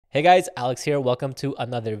Hey guys, Alex here. Welcome to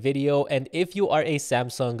another video. And if you are a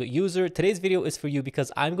Samsung user, today's video is for you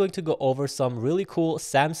because I'm going to go over some really cool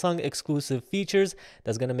Samsung exclusive features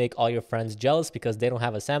that's going to make all your friends jealous because they don't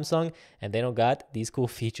have a Samsung and they don't got these cool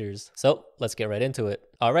features. So let's get right into it.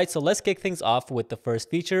 All right, so let's kick things off with the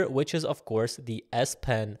first feature, which is of course the S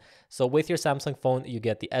Pen. So with your Samsung phone, you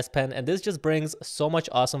get the S Pen, and this just brings so much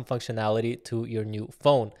awesome functionality to your new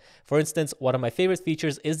phone. For instance, one of my favorite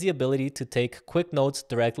features is the ability to take quick notes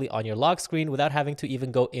directly on your lock screen without having to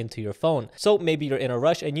even go into your phone. So maybe you're in a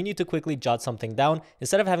rush and you need to quickly jot something down.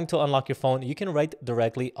 Instead of having to unlock your phone, you can write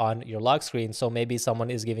directly on your lock screen. So maybe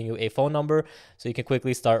someone is giving you a phone number, so you can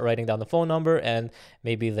quickly start writing down the phone number and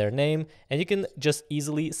maybe their name, and you can just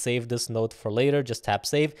easily save this note for later. Just tap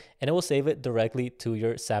save and it will save it directly to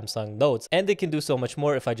your Samsung Notes. And it can do so much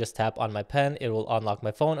more. If I just tap on my pen, it will unlock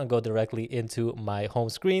my phone and go directly into my home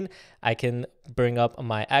screen. I can bring up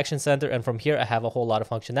my action center, and from here I have a whole lot of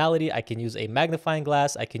functionality. I can use a magnifying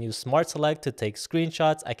glass, I can use Smart Select to take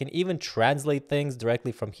screenshots, I can even translate things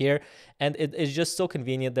directly from here, and it is just so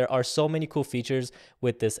convenient. There are so many cool features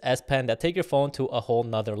with this S Pen that take your phone to a whole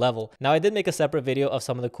nother level. Now I did make a separate video of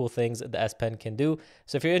some of the cool things the S Pen can do,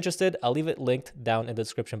 so if you're interested, I'll leave it linked down in the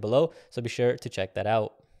description below, so be sure to check that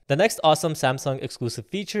out. The next awesome Samsung exclusive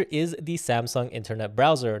feature is the Samsung Internet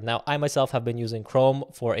Browser. Now, I myself have been using Chrome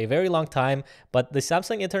for a very long time, but the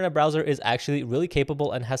Samsung Internet Browser is actually really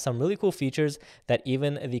capable and has some really cool features that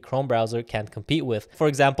even the Chrome browser can't compete with. For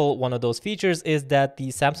example, one of those features is that the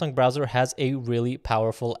Samsung browser has a really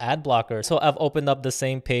powerful ad blocker. So I've opened up the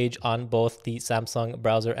same page on both the Samsung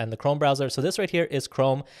browser and the Chrome browser. So this right here is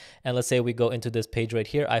Chrome. And let's say we go into this page right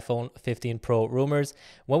here, iPhone 15 Pro rumors.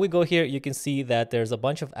 When we go here, you can see that there's a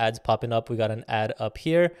bunch of ads popping up. We got an ad up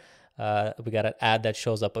here. We got an ad that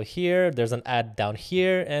shows up here. There's an ad down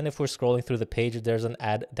here. And if we're scrolling through the page, there's an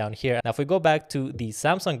ad down here. Now, if we go back to the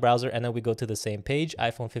Samsung browser and then we go to the same page,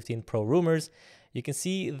 iPhone 15 Pro rumors, you can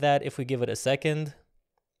see that if we give it a second,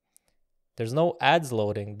 there's no ads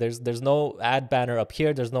loading. There's no ad banner up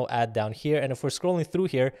here. There's no ad down here. And if we're scrolling through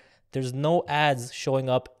here, there's no ads showing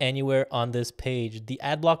up anywhere on this page. The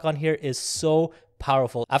ad block on here is so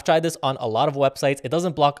powerful. I've tried this on a lot of websites. It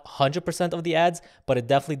doesn't block 100% of the ads, but it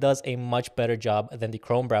definitely does a much better job than the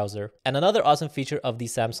Chrome browser. And another awesome feature of the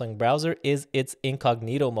Samsung browser is its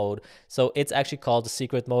incognito mode. So it's actually called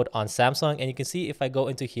secret mode on Samsung. And you can see if I go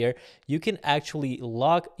into here, you can actually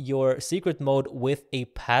lock your secret mode with a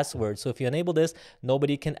password. So if you enable this,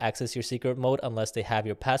 nobody can access your secret mode unless they have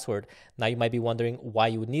your password. Now you might be wondering why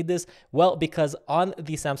you would need this. Well, because on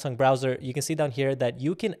the Samsung browser, you can see down here that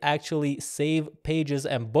you can actually save pages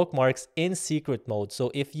and bookmarks in secret mode.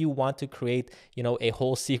 So if you want to create, a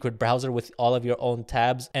whole secret browser with all of your own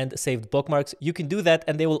tabs and saved bookmarks, you can do that,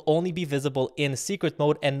 and they will only be visible in secret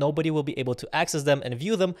mode and nobody will be able to access them and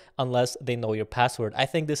view them unless they know your password. I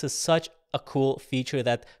think this is such a cool feature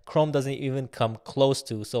that Chrome doesn't even come close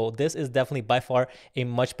to. So this is definitely by far a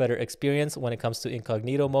much better experience when it comes to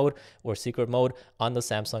incognito mode or secret mode on the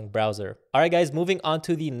Samsung browser. All right, guys, moving on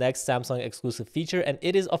to the next Samsung exclusive feature, and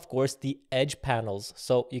it is of course the edge panels.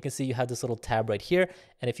 So you can see you have this little tab right here,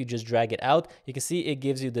 and if you just drag it out, you can see it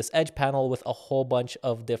gives you this edge panel with a whole bunch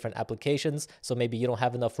of different applications. So maybe you don't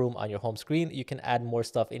have enough room on your home screen, you can add more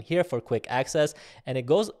stuff in here for quick access, and it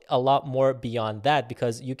goes a lot more beyond that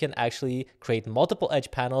because you can actually create multiple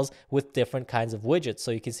edge panels with different kinds of widgets.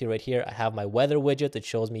 So you can see right here, I have my weather widget. It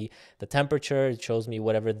shows me the temperature. It shows me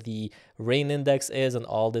whatever the rain index is and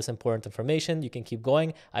all this important information. You can keep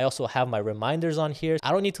going. I also have my reminders on here.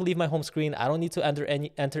 I don't need to leave my home screen. I don't need to enter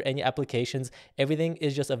any applications. Everything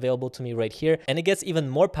is just available to me right here. And it gets even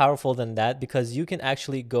more powerful than that because you can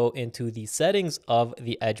actually go into the settings of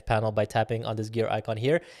the edge panel by tapping on this gear icon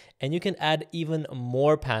here, and you can add even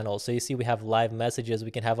more panels. So you see we have live messages.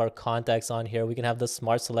 We can have our contacts on here. We can have the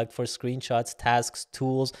Smart Select for screenshots, tasks,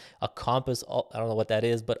 tools, a compass. I don't know what that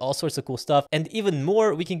is, but all sorts of cool stuff. And even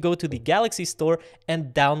more, we can go to the Galaxy Store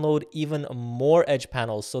and download even more edge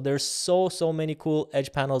panels. So there's so many cool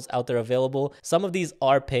edge panels out there available. Some of these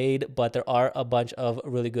are paid, but there are a bunch of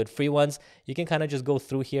really good free ones. You can kind of just go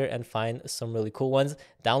through here and find some really cool ones,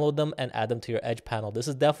 download them and add them to your edge panel. This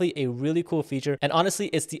is definitely a really cool feature. And honestly,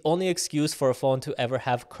 it's the only excuse for a phone to ever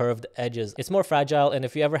have curved edges. It's more fragile, and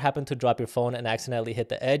if you ever happen to drop your phone and accidentally hit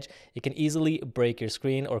the edge, it can easily break your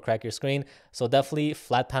screen or crack your screen. So definitely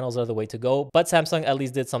flat panels are the way to go. But Samsung at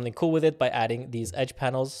least did something cool with it by adding these edge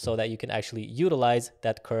panels so that you can actually utilize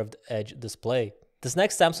that curved edge display. This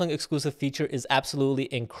next Samsung exclusive feature is absolutely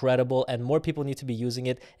incredible and more people need to be using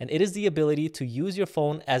it, and it is the ability to use your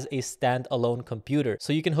phone as a standalone computer.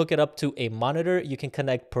 So you can hook it up to a monitor, you can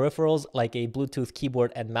connect peripherals like a Bluetooth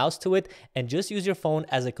keyboard and mouse to it, and just use your phone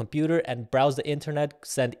as a computer and browse the internet,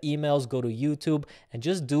 send emails, go to YouTube, and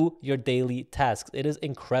just do your daily tasks. It is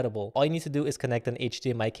incredible. All you need to do is connect an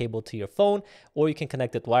HDMI cable to your phone, or you can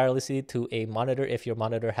connect it wirelessly to a monitor if your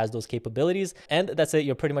monitor has those capabilities, and that's it.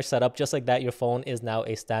 You're pretty much set up. Just like that, your phone is now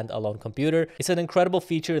a standalone computer. It's an incredible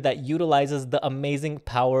feature that utilizes the amazing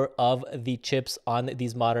power of the chips on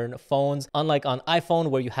these modern phones. Unlike on iPhone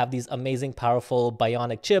where you have these amazing powerful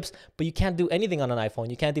bionic chips, but you can't do anything on an iPhone.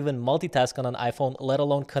 You can't even multitask on an iPhone, let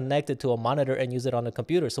alone connect it to a monitor and use it on a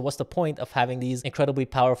computer. So what's the point of having these incredibly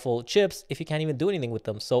powerful chips if you can't even do anything with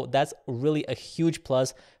them? So that's really a huge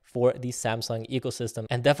plus for the Samsung ecosystem,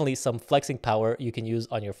 and definitely some flexing power you can use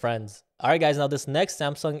on your friends. All right, guys, now this next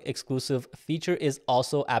Samsung exclusive feature is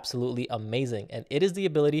also absolutely amazing, and it is the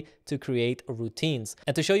ability to create routines.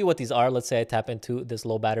 And to show you what these are, let's say I tap into this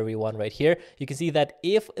low battery one right here. You can see that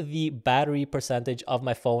if the battery percentage of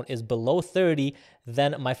my phone is below 30,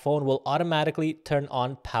 then my phone will automatically turn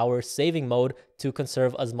on power saving mode to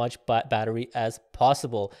conserve as much battery as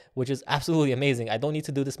possible, which is absolutely amazing. I don't need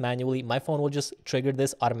to do this manually. My phone will just trigger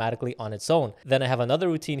this automatically on its own. Then I have another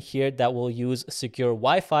routine here that will use secure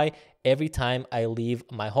Wi-Fi every time I leave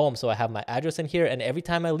my home. So I have my address in here, and every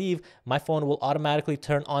time I leave, my phone will automatically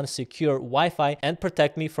turn on secure Wi-Fi and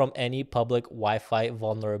protect me from any public Wi-Fi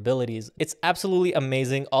vulnerabilities. It's absolutely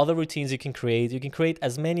amazing. All the routines you can create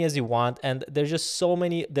as many as you want, and there's just so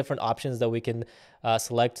many different options that we can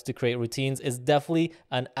select to create routines. Is definitely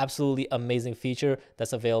an absolutely amazing feature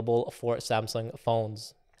that's available for Samsung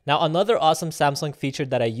phones. Now, another awesome Samsung feature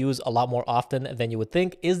that I use a lot more often than you would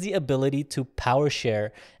think is the ability to power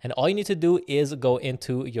share. And all you need to do is go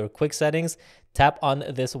into your quick settings, tap on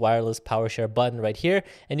this wireless power share button right here,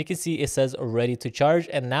 and you can see it says ready to charge.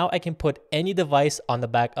 And now I can put any device on the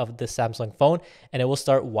back of the Samsung phone and it will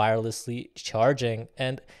start wirelessly charging.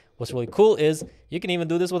 And what's really cool is you can even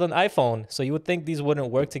do this with an iPhone. So you would think these wouldn't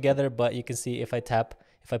work together, but you can see if I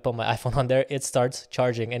put my iPhone on there, it starts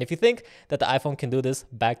charging. And if you think that the iPhone can do this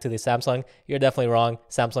back to the Samsung, you're definitely wrong.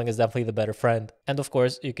 Samsung is definitely the better friend. And of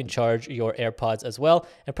course, you can charge your AirPods as well,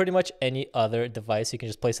 and pretty much any other device. You can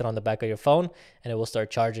just place it on the back of your phone and it will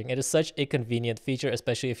start charging. It is such a convenient feature,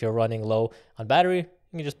 especially if you're running low on battery.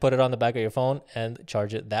 You can just put it on the back of your phone and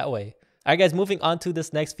charge it that way. All right, guys, moving on to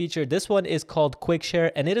this next feature. This one is called Quick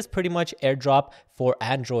Share, and it is pretty much AirDrop for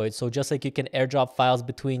Android. So just like you can AirDrop files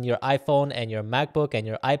between your iPhone and your MacBook and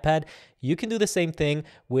your iPad, you can do the same thing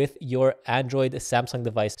with your Android Samsung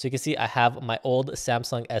device. So you can see I have my old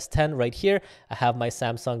Samsung S10 right here. I have my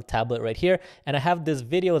Samsung tablet right here, and I have this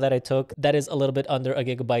video that I took that is a little bit under a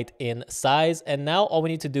gigabyte in size. And now all we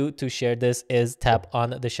need to do to share this is tap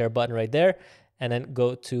on the share button right there, and then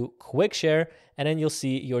go to Quick Share, and then you'll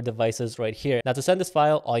see your devices right here. Now to send this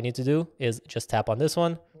file, all you need to do is just tap on this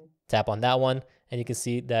one, tap on that one, and you can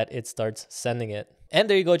see that it starts sending it. And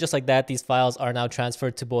there you go, just like that, these files are now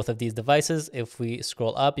transferred to both of these devices. If we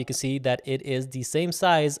scroll up, you can see that it is the same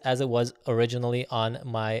size as it was originally on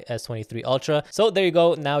my S23 Ultra. So there you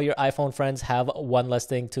go, now your iPhone friends have one less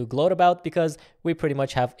thing to gloat about because we pretty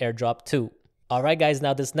much have AirDrop too. All right, guys,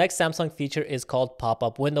 now this next Samsung feature is called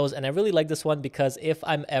pop-up windows, and I really like this one because if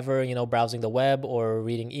I'm ever, browsing the web or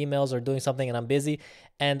reading emails or doing something and I'm busy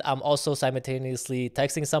and I'm also simultaneously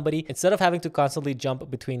texting somebody, instead of having to constantly jump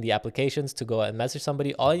between the applications to go and message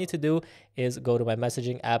somebody, all I need to do is go to my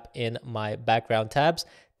messaging app in my background tabs,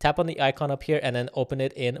 tap on the icon up here, and then open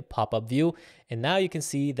it in pop-up view. And now you can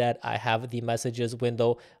see that I have the messages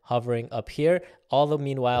window hovering up here. All the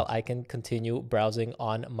meanwhile, I can continue browsing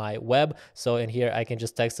on my web. So in here, I can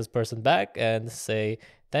just text this person back and say,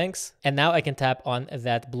 thanks. And now I can tap on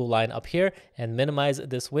that blue line up here and minimize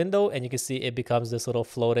this window. And you can see it becomes this little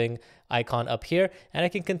floating icon up here. And I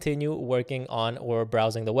can continue working on or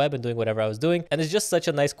browsing the web and doing whatever I was doing. And it's just such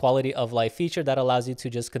a nice quality of life feature that allows you to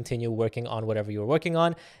just continue working on whatever you're working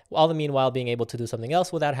on, all the meanwhile being able to do something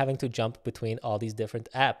else without having to jump between all these different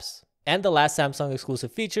apps. And the last Samsung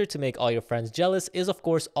exclusive feature to make all your friends jealous is, of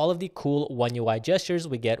course, all of the cool One UI gestures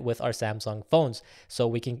we get with our Samsung phones. So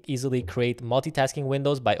we can easily create multitasking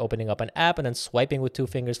windows by opening up an app and then swiping with 2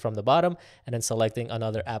 fingers from the bottom and then selecting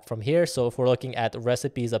another app from here. So if we're looking at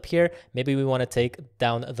recipes up here, maybe we want to take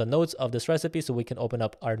down the notes of this recipe, so we can open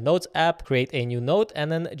up our notes app, create a new note,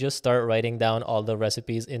 and then just start writing down all the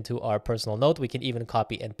recipes into our personal note. We can even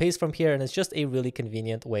copy and paste from here, and it's just a really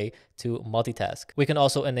convenient way to multitask. We can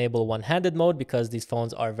also enable one-handed mode because these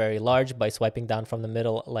phones are very large by swiping down from the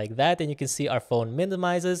middle like that. And you can see our phone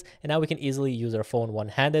minimizes, and now we can easily use our phone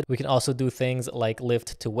one-handed. We can also do things like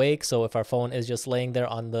lift to wake. So if our phone is just laying there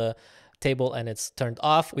on the table and it's turned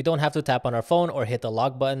off, we don't have to tap on our phone or hit the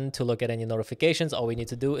lock button to look at any notifications. All we need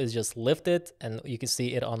to do is just lift it and you can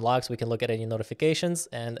see it unlocks. We can look at any notifications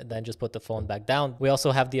and then just put the phone back down. We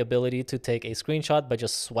also have the ability to take a screenshot by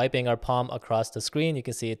just swiping our palm across the screen. You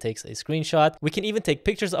can see it takes a screenshot. We can even take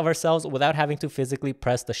pictures of ourselves without having to physically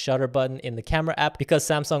press the shutter button in the camera app, because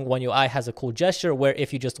Samsung One UI has a cool gesture where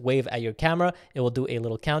if you just wave at your camera, it will do a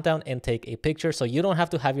little countdown and take a picture. So you don't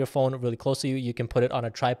have to have your phone really close to you. You can put it on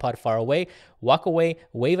a tripod far away, walk away,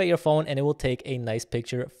 wave at your phone, and it will take a nice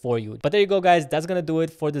picture for you. But there you go, guys. That's gonna do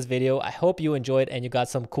it for this video. I hope you enjoyed and you got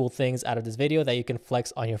some cool things out of this video that you can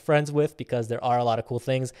flex on your friends with, because there are a lot of cool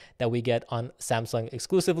things that we get on Samsung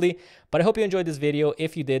exclusively. But I hope you enjoyed this video.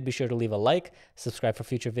 If you did, be sure to leave a like, subscribe for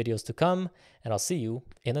future videos to come, and I'll see you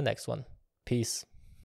in the next one. Peace.